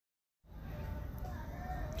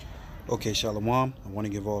Okay, Shalom. I want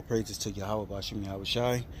to give all praises to Yahawah, BaHaSham,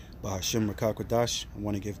 Yahawashi, BaHaSham, Qadash. I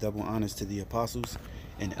want to give double honors to the apostles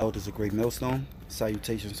and elders of GreatMillStone.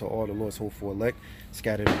 Salutations to all the Lord's hopeful elect,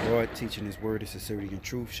 scattered abroad, teaching His word in sincerity and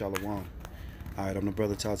truth. Shalom. All right, I'm the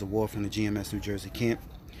brother Yahawah from the GMS New Jersey camp,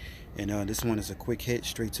 and this one is a quick hit,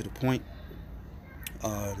 straight to the point.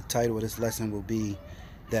 The title of this lesson will be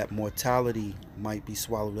that mortality might be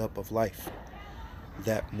swallowed up of life.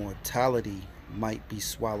 That mortality might be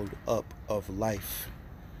swallowed up of life.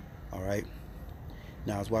 All right.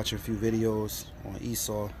 Now I was watching a few videos on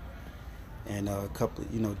Esau and a couple,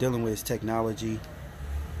 dealing with his technology,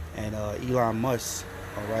 and Elon Musk.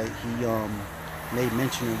 All right, he made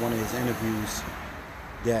mention in one of his interviews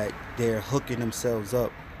that they're hooking themselves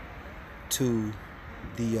up to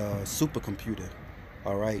the supercomputer.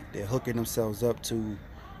 All right, they're hooking themselves up to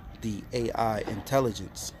the AI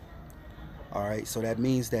intelligence. All right, so that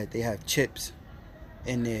means that they have chips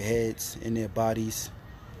in their heads, in their bodies,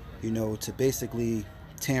 to basically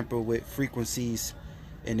tamper with frequencies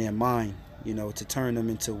in their mind, to turn them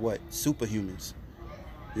into what? Superhumans,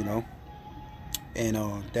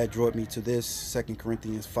 And that brought me to this, 2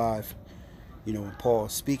 Corinthians 5, when Paul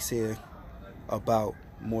speaks here about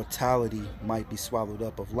mortality might be swallowed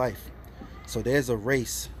up of life. So there's a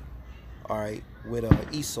race, all right, with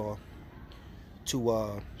Esau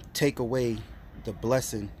to take away the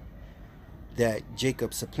blessing that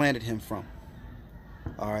Jacob supplanted him from.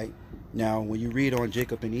 All right. Now, when you read on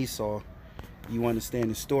Jacob and Esau, you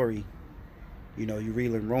understand the story. You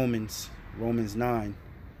read in Romans 9.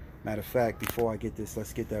 Matter of fact, before I get this,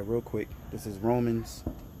 let's get that real quick. This is Romans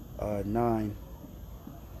 9,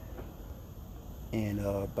 and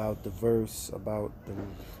about the verse,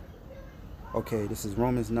 okay, this is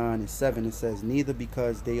Romans 9 and 7. It says, neither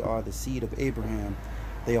because they are the seed of Abraham,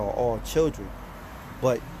 they are all children,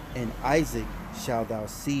 but in Isaac shall thy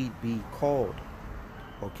seed be called.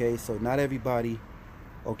 Okay, so not everybody,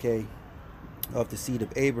 okay, of the seed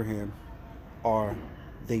of Abraham are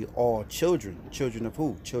they all children. Children of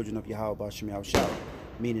who? Children of Yahawah, BaHaSham, Yahawashi,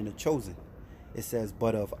 meaning the chosen. It says,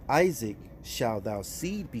 but of Isaac shall thou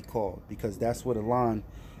seed be called, because that's what the line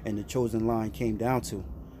and the chosen line came down to.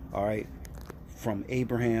 All right, from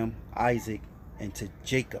Abraham, Isaac, and to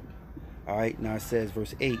Jacob. All right, now it says,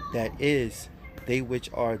 verse 8, that is, they which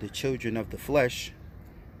are the children of the flesh,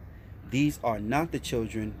 these are not the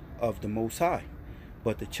children of the Most High,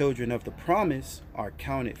 but the children of the promise are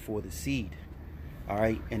counted for the seed. All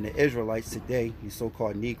right, and the Israelites today, these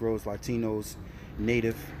so-called Negroes, Latinos,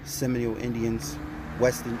 Native, Seminole Indians,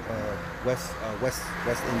 West Indians,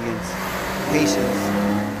 Haitians,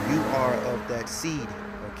 you are of that seed,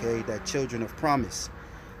 okay, that children of promise.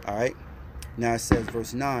 All right. Now it says,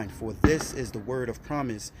 verse 9, for this is the word of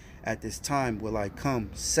promise, at this time will I come,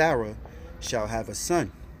 Sarah shall have a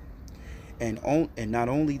son. And not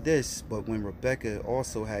only this, but when Rebekah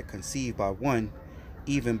also had conceived by one,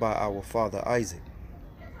 even by our father Isaac.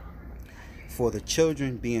 For the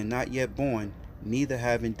children being not yet born, neither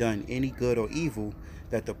having done any good or evil,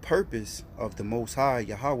 that the purpose of the Most High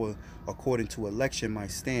Yahawah according to election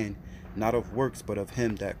might stand, not of works, but of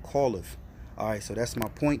him that calleth. All right, so that's my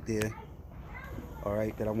point there. All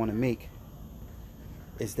right, that I want to make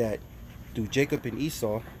is that through Jacob and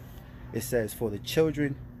Esau, it says, for the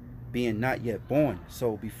children being not yet born.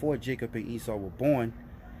 So before Jacob and Esau were born,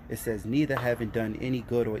 it says, neither having done any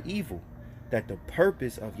good or evil, that the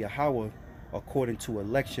purpose of Yahawah according to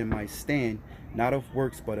election might stand, not of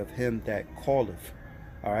works, but of him that calleth.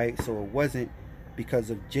 All right, so it wasn't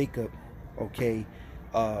because of Jacob, okay,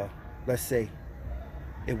 let's say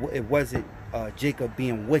it wasn't Jacob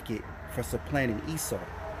being wicked for supplanting Esau,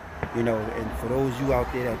 and for those of you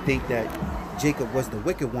out there that think that Jacob was the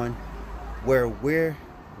wicked one,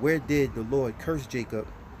 where did the Lord curse Jacob,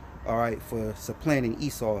 all right, for supplanting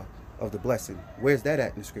Esau of the blessing? Where's that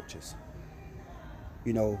at in the scriptures?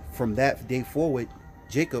 From that day forward,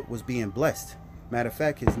 Jacob was being blessed. Matter of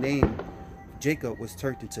fact, his name, Jacob, was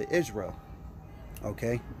turned into Israel.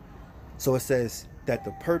 Okay? So it says that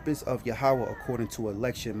the purpose of Yahawah according to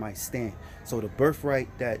election might stand. So the birthright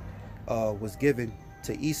that was given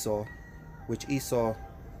to Esau, which Esau,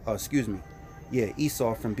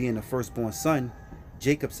 Esau, from being the firstborn son,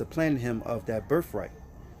 Jacob supplanted him of that birthright.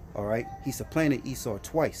 All right? He supplanted Esau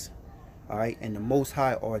twice. All right, and the Most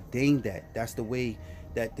High ordained that. That's the way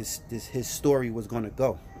that his story was going to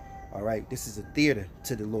go. All right, this is a theater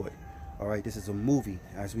to the Lord. All right, this is a movie,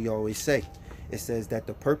 as we always say. It says that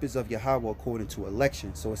the purpose of Yahawah according to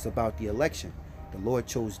election. So it's about the election. The Lord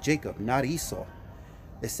chose Jacob, not Esau.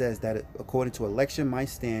 It says that according to election might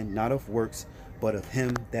stand, not of works, but of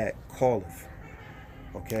him that calleth.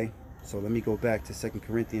 Okay, So let me go back to 2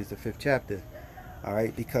 Corinthians, the 5th chapter. All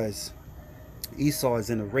right, because Esau is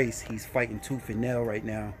in a race. He's fighting tooth and nail right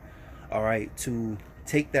now. All right, to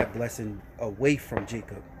take that blessing away from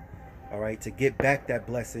Jacob. All right, to get back that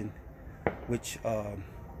blessing which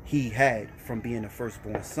he had from being the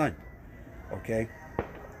firstborn son. Okay.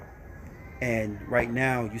 And right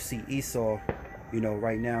now you see Esau,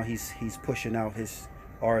 right now he's pushing out his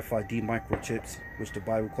RFID microchips, which the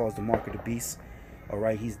Bible calls the mark of the beast. All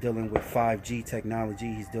right, he's dealing with 5G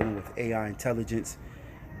technology. He's dealing with AI intelligence.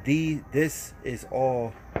 This is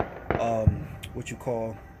all what you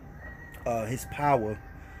call his power.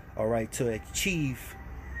 All right, to achieve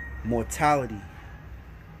mortality.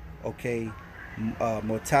 Okay,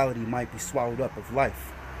 mortality might be swallowed up of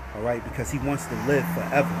life. All right, because he wants to live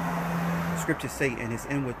forever. Scriptures say, and his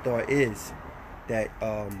inward thought is that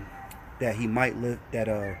that he might live. That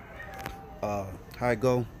how I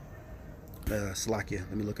go. Slakia.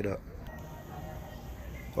 Let me look it up.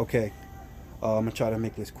 Okay, I'm gonna try to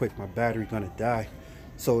make this quick. My battery's gonna die.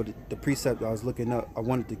 So the precept I was looking up, I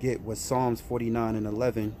wanted to get was Psalms 49 and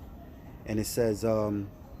 11, and it says,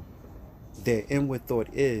 their inward thought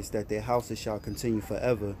is that their houses shall continue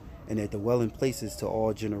forever, and their dwelling places to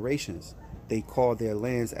all generations. They call their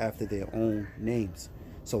lands after their own names.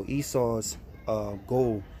 So Esau's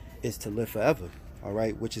goal is to live forever, all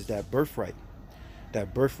right, which is that birthright.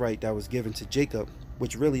 That birthright that was given to Jacob,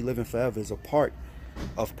 which really living forever is a part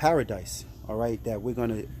of paradise, all right, that we're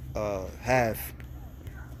going to have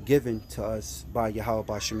given to us by Yahawah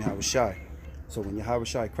BaHaSham Yahawashi. So when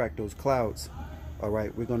Yahawashi cracked those clouds, all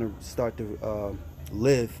right, we're going to start to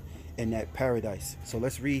live in that paradise. So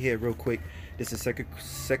let's read here real quick. This is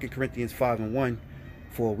 2 Corinthians 5 and 1.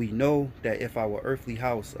 For we know that if our earthly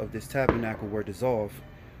house of this tabernacle were dissolved,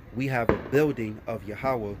 we have a building of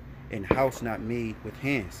Yahawah, and house not made with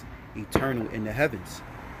hands, eternal in the heavens.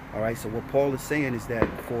 All right, so what Paul is saying is that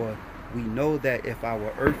for we know that if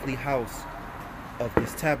our earthly house of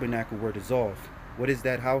this tabernacle were dissolved, what is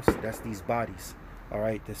that house? That's these bodies. All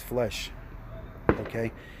right, this flesh.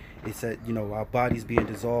 Okay, it said, our bodies being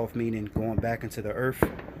dissolved, meaning going back into the earth.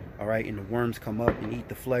 All right, and the worms come up and eat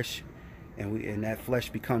the flesh, and that flesh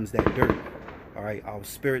becomes that dirt. All right, our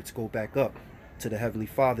spirits go back up to the Heavenly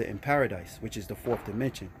Father in paradise, which is the fourth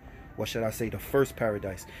dimension. What should I say? The first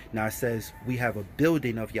paradise. Now it says we have a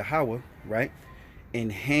building of Yahawah, right? In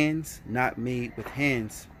hands not made with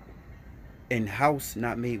hands, in house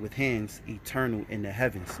not made with hands, eternal in the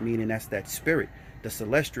heavens, meaning that's that spirit, the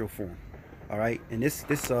celestial form. All right, and this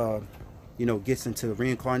gets into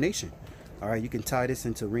reincarnation. All right, you can tie this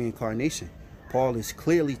into reincarnation. Paul is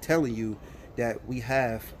clearly telling you that we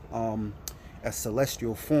have a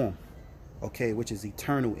celestial form, okay, which is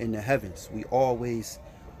eternal in the heavens. We always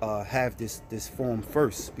have this form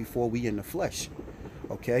first before we in the flesh.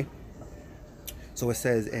 Okay, so it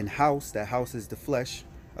says in house, that house is the flesh,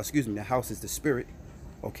 the house is the spirit,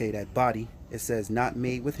 okay, that body. It says not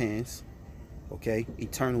made with hands, okay,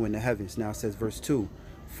 eternal in the heavens. Now it says verse 2,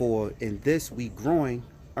 for in this we growing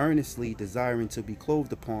earnestly desiring to be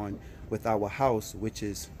clothed upon with our house which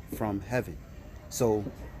is from heaven. So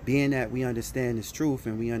being that we understand this truth,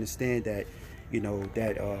 and we understand that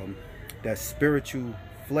that spiritual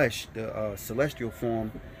flesh, the celestial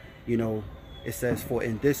form, it says for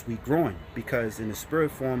in this we growing, because in the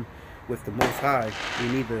spirit form with the Most High we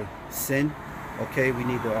neither sin, okay, we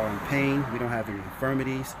neither are in pain, we don't have any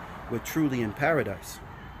infirmities, we're truly in paradise.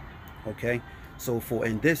 Okay, so for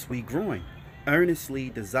in this we growing earnestly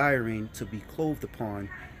desiring to be clothed upon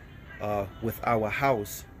with our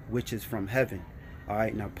house which is from heaven. All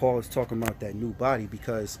right, now Paul is talking about that new body,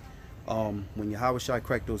 because when Yahawashi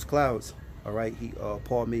cracked those clouds, all right,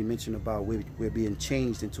 Paul made mention about we're being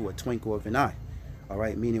changed into a twinkle of an eye. All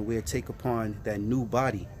right, meaning we'll take upon that new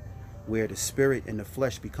body where the spirit and the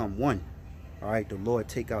flesh become one. All right, the Lord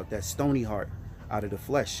take out that stony heart out of the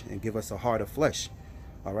flesh and give us a heart of flesh.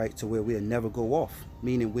 All right, to where we'll never go off,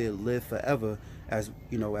 meaning we'll live forever as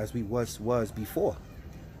as we was before.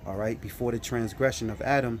 All right, before the transgression of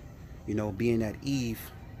Adam, being that Eve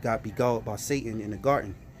got beguiled by Satan in the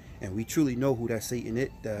garden, and we truly know who that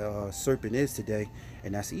the serpent is today,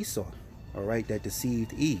 and that's Esau. All right, that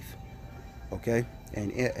deceived Eve. Okay,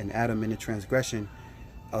 and Adam in the transgression,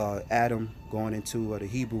 Adam going into the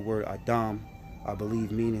Hebrew word Adam, I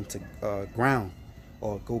believe, meaning to ground,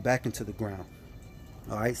 or go back into the ground.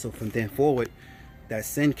 All right, so from then forward, that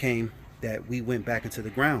sin came, that we went back into the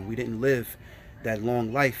ground. We didn't live that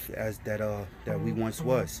long life as that we once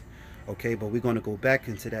was. Okay, but we're going to go back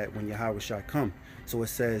into that when Yahawashi come. So it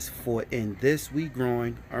says, for in this we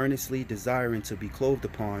growing earnestly desiring to be clothed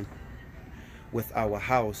upon with our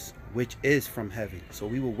house which is from heaven. So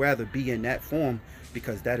we will rather be in that form,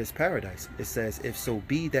 because that is paradise. It says, if so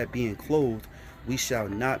be that being clothed, we shall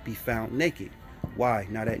not be found naked. Why?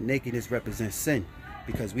 Now that nakedness represents sin,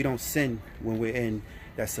 because we don't sin when we're in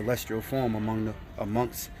that celestial form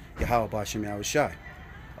amongst Yahawah, BaHaSham,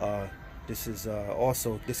 Yahawashi. This is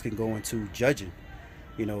also, this can go into judging.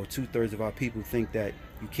 You know, 2/3 of our people think that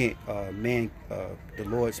you can't, the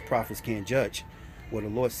Lord's prophets can't judge. Well, the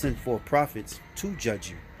Lord sent forth prophets to judge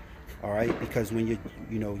you. All right, because when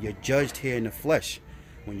you're judged here in the flesh,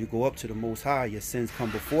 when you go up to the Most High, your sins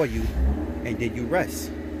come before you, and then you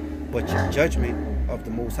rest. But your judgment of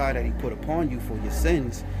the Most High that He put upon you for your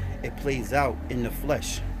sins, it plays out in the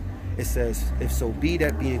flesh. It says, if so be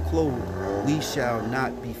that being clothed, we shall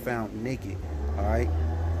not be found naked. All right.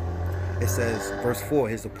 It says, verse 4,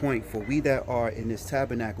 here's the point. For we that are in this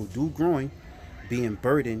tabernacle do growing, being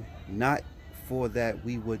burdened, not for that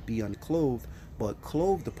we would be unclothed, but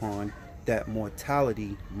clothed upon, that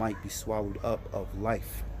mortality might be swallowed up of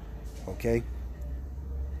life. Okay?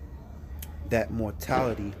 That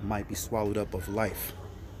mortality might be swallowed up of life.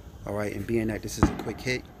 All right, and being that this is a quick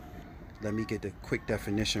hit, let me get the quick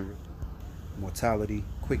definition. Mortality,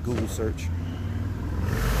 quick Google search.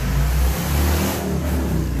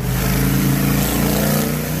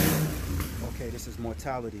 Okay, this is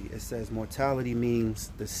mortality. It says mortality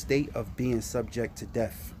means the state of being subject to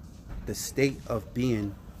death. The state of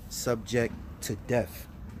being subject to death.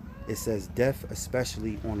 It says death,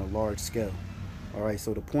 especially on a large scale. All right,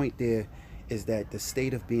 so the point there is that the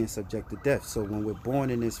state of being subject to death. So when we're born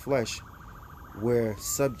in this flesh, we're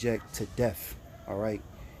subject to death. All right,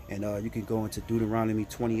 and you can go into Deuteronomy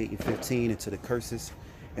 28 and 15 into the curses,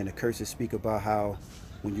 and the curses speak about how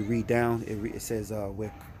when you read down, it says,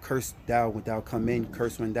 where cursed thou when thou come in,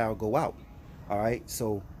 cursed when thou go out. All right,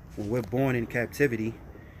 so when we're born in captivity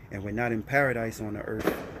and we're not in paradise on the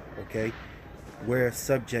earth, okay, we're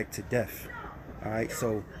subject to death. All right,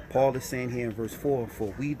 so Paul is saying here in verse 4,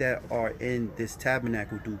 for we that are in this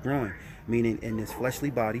tabernacle do growing, meaning in this fleshly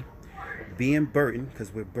body, being burdened,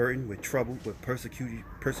 because we're burdened, we're troubled, we're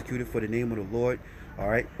persecuted for the name of the Lord. All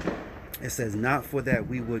right, it says, not for that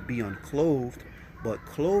we would be unclothed, but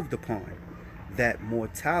clothed upon, that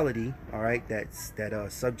mortality, all right, that's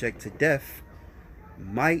subject to death,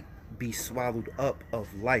 might be swallowed up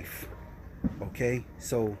of life. Okay,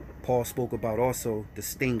 so Paul spoke about also the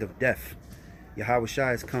sting of death.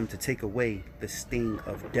 Yahawashi has come to take away the sting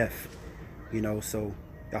of death. You know, so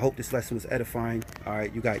I hope this lesson was edifying. All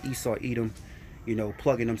right, you got Esau, Edom, you know,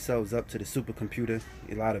 plugging themselves up to the supercomputer.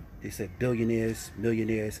 A lot of, they said, billionaires,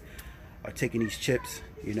 millionaires are taking these chips,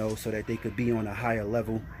 you know, so that they could be on a higher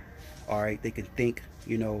level. All right, they can think,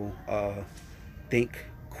 you know, think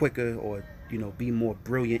quicker, or, you know, be more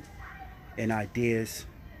brilliant in ideas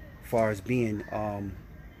as far as being,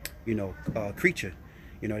 you know, creature.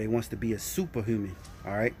 You know, they wants to be a superhuman.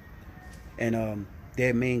 All right, and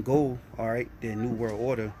their main goal, all right, their new world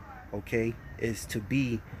order, okay, is to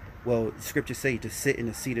be, well, scriptures say, to sit in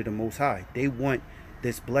the seat of the Most High. They want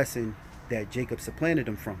this blessing that Jacob supplanted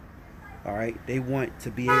them from. All right, they want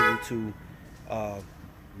to be able to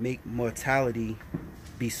make mortality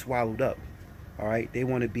be swallowed up. All right, they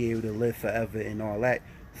want to be able to live forever and all that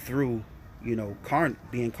through, you know,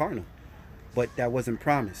 being carnal. But that wasn't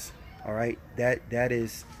promised. All right, that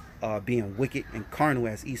is being wicked and carnal,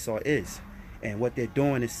 as Esau is. And what they're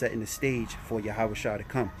doing is setting the stage for Yahawashi to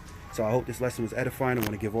come. So I hope this lesson was edifying. I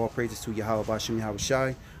want to give all praises to Yahawah, BaHaSham,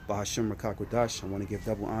 Yahawashi, BaHaSham, Qadash. I want to give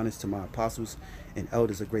double honors to my apostles and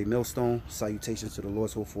elders of GreatMillStone. Salutations to the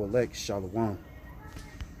Lord's hopeful elect. Shalom.